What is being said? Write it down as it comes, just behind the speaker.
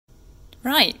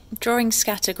Right, drawing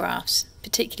scatter graphs,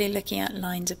 particularly looking at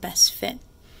lines of best fit.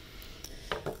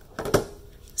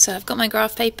 So I've got my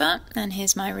graph paper and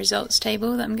here's my results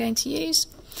table that I'm going to use.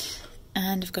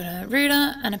 And I've got a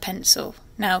ruler and a pencil.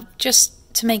 Now,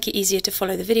 just to make it easier to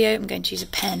follow the video, I'm going to use a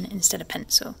pen instead of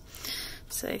pencil.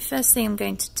 So first thing I'm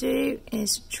going to do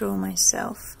is draw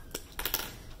myself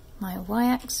my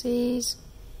y-axis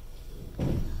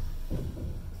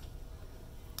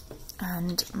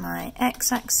and my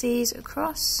x-axis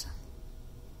across.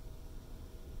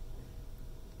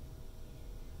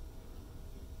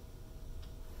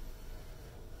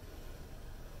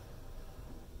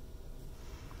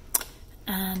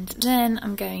 And then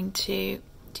I'm going to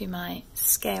do my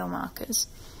scale markers.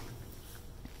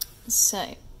 So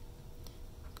I'm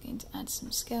going to add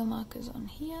some scale markers on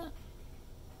here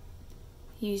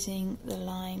using the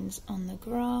lines on the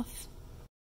graph.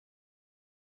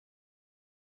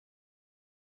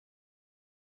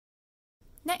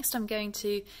 Next I'm going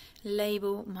to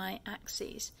label my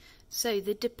axes. So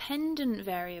the dependent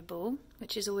variable,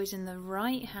 which is always in the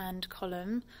right hand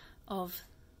column of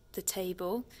the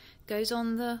table, goes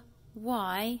on the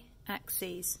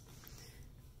y-axis.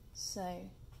 So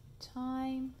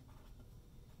time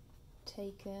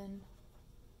taken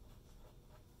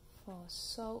for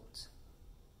salt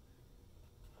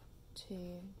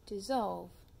to dissolve,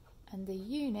 and the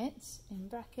units in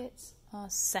brackets are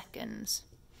seconds.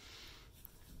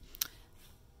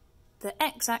 The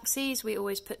x-axis, we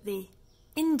always put the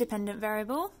independent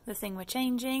variable, the thing we're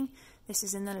changing. This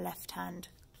is in the left hand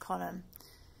column.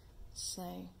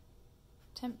 So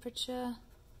temperature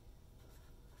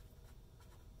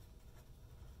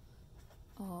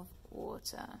of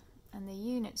water, and the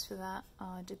units for that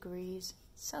are degrees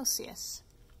Celsius.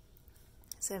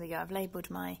 So there we go, I've labelled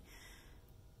my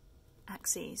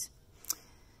axes.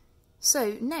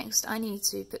 So next I need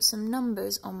to put some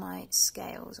numbers on my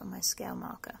scales, on my scale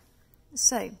marker.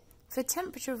 So for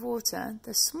temperature of water,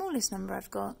 the smallest number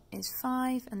I've got is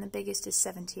 5 and the biggest is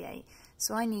 78.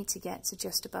 So I need to get to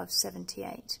just above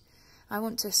 78. I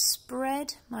want to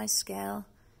spread my scale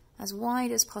as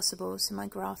wide as possible so my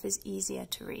graph is easier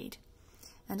to read.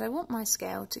 And I want my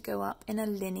scale to go up in a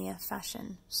linear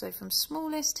fashion, so from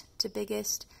smallest to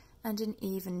biggest and in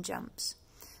even jumps.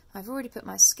 I've already put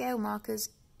my scale markers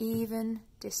even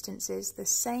distances, the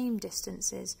same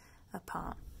distances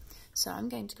apart. So I'm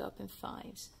going to go up in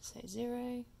 5s. So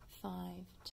 0, 5,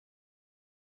 2.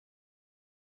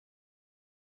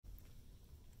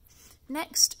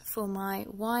 Next, for my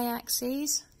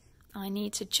y-axis, I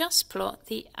need to just plot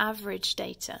the average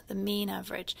data, the mean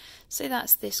average. So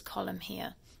that's this column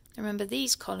here. Remember,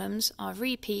 these columns are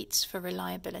repeats for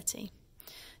reliability.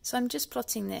 So I'm just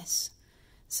plotting this.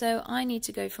 So I need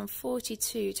to go from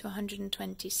 42 to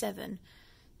 127.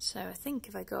 So I think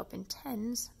if I go up in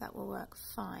tens, that will work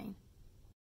fine.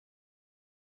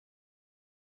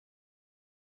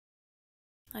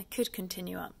 I could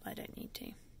continue up, but I don't need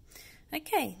to.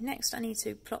 Okay, next I need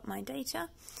to plot my data.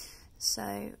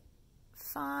 So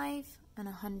 5 and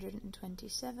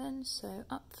 127, so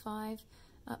up 5,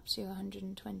 up to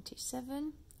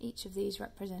 127. Each of these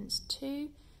represents 2,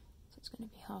 so it's going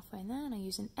to be halfway in there, and I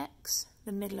use an X,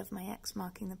 the middle of my X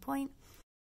marking the point.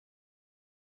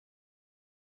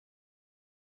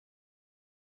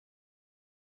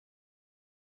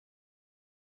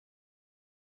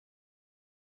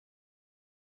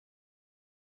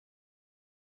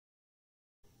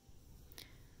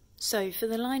 So for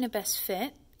the line of best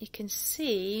fit, you can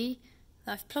see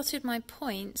that I've plotted my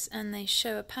points and they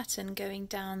show a pattern going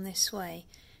down this way,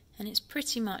 and it's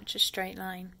pretty much a straight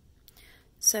line.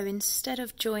 So instead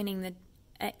of joining the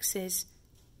x's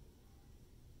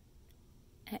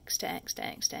x to x to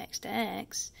x to x to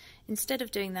x, instead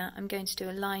of doing that, I'm going to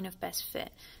do a line of best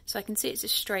fit. So I can see it's a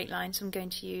straight line, so I'm going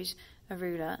to use a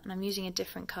ruler, and I'm using a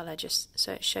different colour just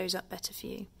so it shows up better for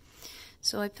you.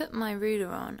 So I put my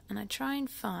ruler on and I try and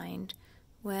find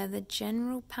where the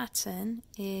general pattern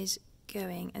is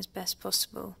going as best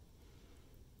possible.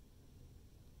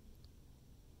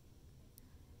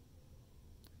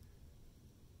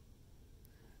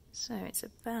 So it's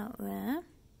about there,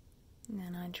 and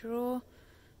then I draw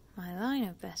my line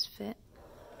of best fit,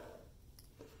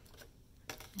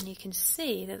 and you can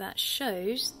see that that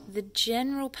shows the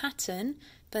general pattern,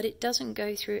 but it doesn't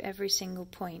go through every single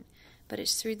point, but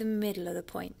it's through the middle of the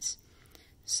points.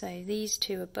 So these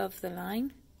two above the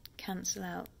line cancel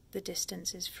out the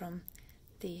distances from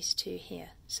these two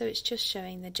here. So it's just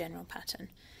showing the general pattern.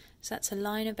 So that's a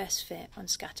line of best fit on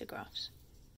scatter graphs.